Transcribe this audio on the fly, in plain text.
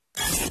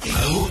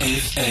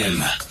OFM,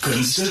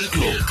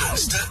 Kunsteklop.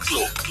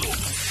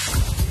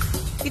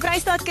 Die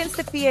Vrystaat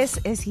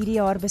Kunstefees is hierdie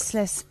jaar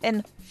beslis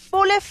in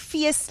volle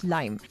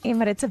feesluim. En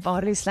Maritse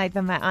Barlow sluit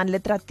by my aan,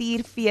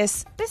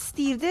 Literatuurfees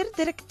bestuurder,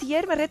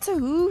 direkteur. Maritse,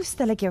 hoe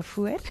stel ek jou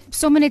voor?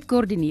 Sommige net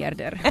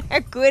koördineerder.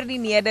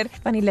 Koördineerder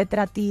van die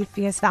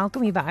Literatuurfees.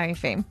 Welkom hier by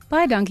OFM.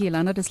 Baie dankie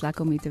Jolanda, dis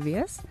lekker om hier te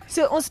wees.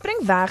 So ons spring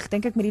weg,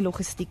 dink ek, met die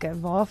logistieke.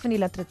 Waar van die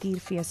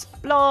Literatuurfees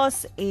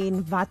plaas en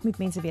wat moet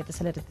mense weet as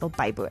hulle dit wil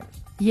bywoon?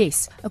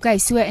 Yes. Okay,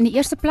 so in die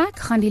eerste plek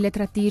gaan die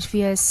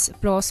Literatuurfees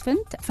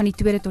plaasvind van die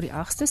 2de tot die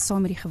 8ste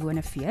saam met die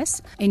gewone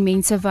fees. En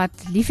mense wat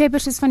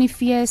liefhebbers is van die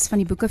fees,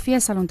 van die Boekwurm,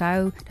 sal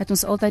onthou dat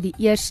ons altyd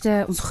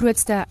ons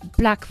grootste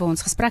plek waar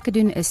ons gesprekke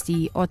doen is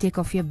die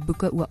ATKV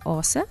Boeke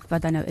Oase,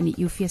 wat dan nou in die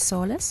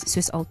Eeufeessaal is,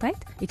 soos altyd.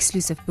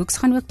 Exclusive Books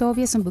gaan ook daar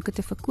wees om boeke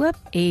te verkoop.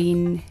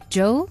 En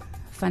Jill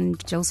van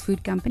Jill's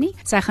Food Company,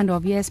 sy gaan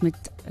daar wees met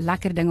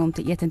lekker dinge om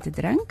te eet en te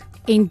drink.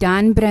 En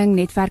dan bring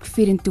Netwerk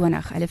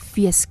 24 hulle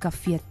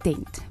feeskafee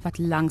tent wat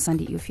langs aan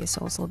die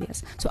Eeufeessaal sal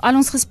wees. So al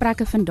ons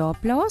gesprekke vind daar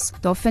plaas.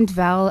 Daar vind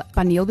wel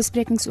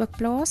paneelbesprekings ook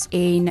plaas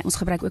en ons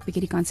gebruik ook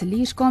bietjie die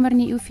kanselierskamer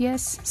in die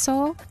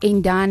Eeufeessaal.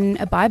 En dan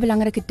 'n baie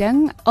belangrike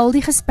ding, al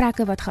die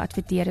gesprekke wat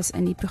geadverteer is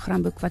in die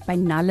programboek wat by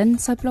Nallen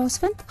sou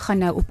plaasvind, gaan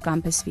nou op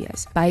kampus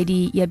wees. By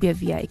die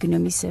EBW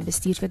Ekonomiese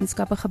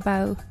Bestuurswetenskappe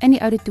gebou in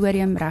die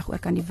auditorium reg oor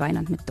kan die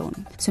Wynand met Ton.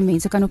 So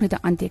mense kan ook net 'n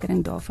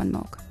aantekening daarvan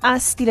maak.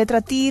 As die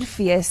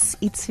Literatuurfees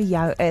iets vir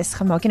jou is,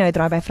 gaan maak jy nou 'n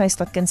draai by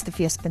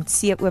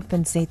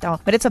vrystaatkunstefees.co.za.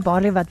 Maar dit is 'n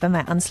Barlow wat by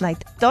my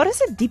aansluit. Daar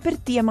is 'n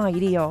dieper tema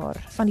hierdie jaar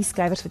van die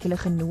skrywers wat julle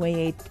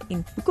genooi het.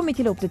 En hoekom het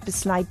julle op dit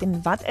besluit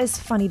en wat is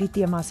van hierdie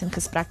temas en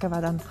gesprekke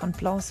wat dan gaan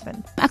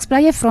plaasvind? Ek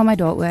bly jy vra my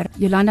daaroor,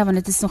 Jolanda, want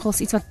dit is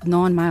nogals iets wat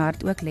na in my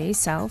hart ook lê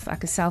self.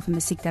 Ek is self 'n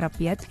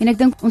musiekterapeut en ek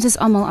dink ons is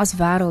almal as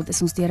wêreld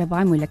is ons deur 'n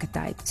baie moeilike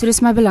tyd. So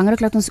dis my belangrik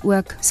dat ons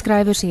ook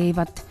skrywers hê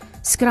wat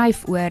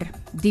skryf oor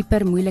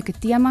dieper moeilike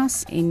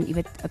temas en jy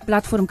weet 'n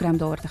platform kry om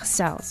daaroor te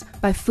gesels.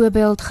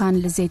 Byvoorbeeld gaan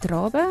Lizet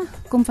Rabbe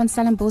kom van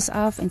Stellenbosch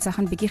af en sy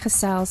gaan bietjie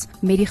gesels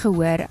met die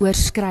gehoor oor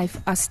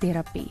skryf as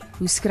terapie.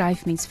 Hoe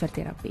skryf mens vir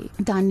terapie?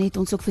 Dan het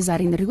ons ook vir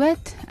Zarine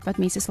Rood, wat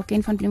mense sal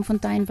ken van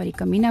Bloemfontein, wat die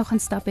Camino gaan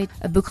stap het,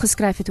 'n boek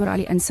geskryf het oor al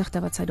die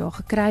insigte wat sy daar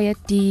gekry het.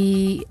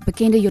 Die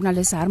bekende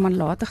joernalis Herman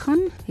Lategan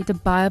het 'n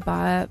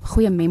baie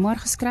goeie memoir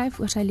geskryf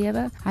oor sy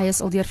lewe. Hy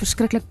is al deur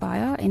verskriklik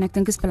baie en ek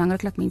dink dit is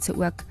belangrik dat mense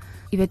ook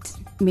jy weet,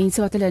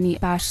 mense wat hulle in die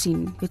pers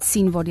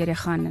sien waar jy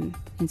gaan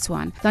en so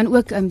aan. Dan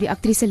ook die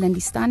aktrise Lindy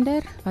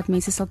Stander, wat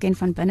mense sal ken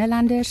van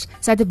Binnelanders.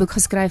 Sy het 'n boek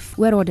geskryf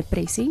oor haar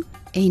depressie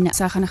en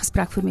sy gaan 'n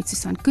gesprek voer met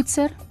Susan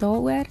Koetser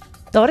daaroor.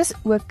 Daar is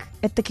ook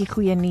 'n tikkie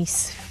goeie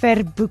nuus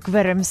vir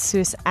boekwurms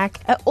soos ek,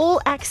 'n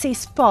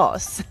all-access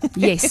pass.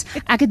 Yes,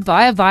 ek het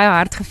baie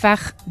hard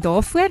geveg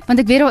daarvoor, want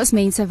ek weet daar is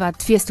mense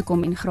wat fees toe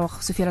kom en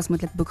graag soveel as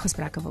moontlik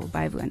boekgesprekke wil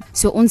bywoon.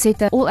 So ons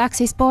het 'n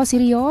all-access pass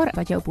hierdie jaar,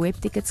 wat jy op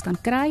webtickets kan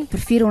kry vir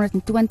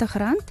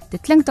R420.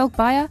 Dit klink dalk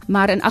baie,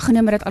 maar in ag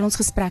geneem dat al ons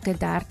gesprekke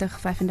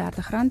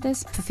R35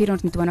 is, vir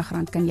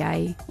R420 kan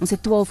jy, ons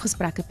het 12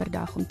 gesprekke per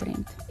dag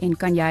omtrent, en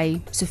kan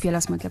jy soveel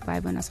as moontlik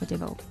bywoon as wat jy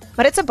wil.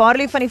 Maar dit is 'n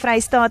Barlow van die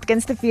Vrystaat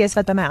Kunstefees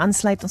wat by my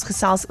aansluit. Ons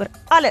gesels oor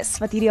alles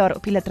wat hierdie jaar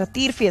op die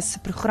Literatuurfees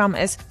program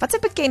is. Wat se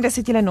bekendes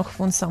het julle nog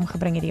vir ons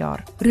saamgebring hierdie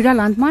jaar? Ruda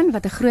Landman,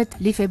 wat 'n groot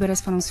liefhebber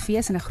is van ons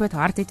fees en 'n groot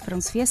hart het vir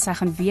ons fees. Sy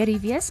gaan weer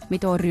hier wees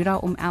met haar Ruda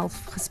om 11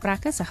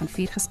 gesprekke. Sy gaan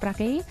 4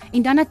 gesprekke hê.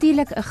 En dan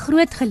natuurlik 'n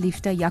groot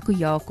geliefde, Jaco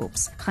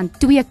Jacobs, gaan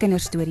 2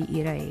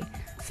 kinderstorie-ure hê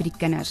vir die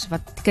kinders,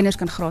 wat kinders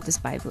kan gratis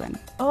bywoon.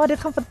 Dit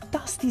gaan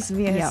fantasties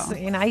wees. Ja.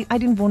 En hy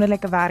doen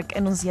wonderlike werk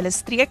in ons hele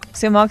streek.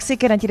 So maak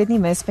seker dat jy dit nie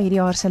mis by hierdie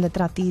jaar se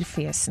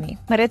Literatuurfees nie.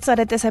 Maar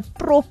dit is 'n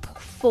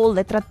propvol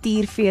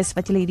Literatuurfees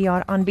wat julle hierdie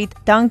jaar aanbied.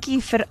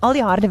 Dankie vir al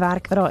die harde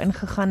werk wat daarin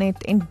gegaan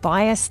het en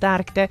baie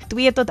sterkte.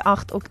 2 tot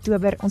 8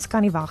 Oktober, ons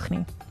kan nie wag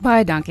nie.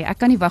 Baie dankie. Ek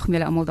kan nie wag om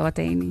julle almal daar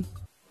te hê nie.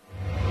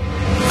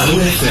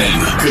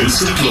 OFM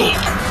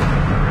Kunsteklop.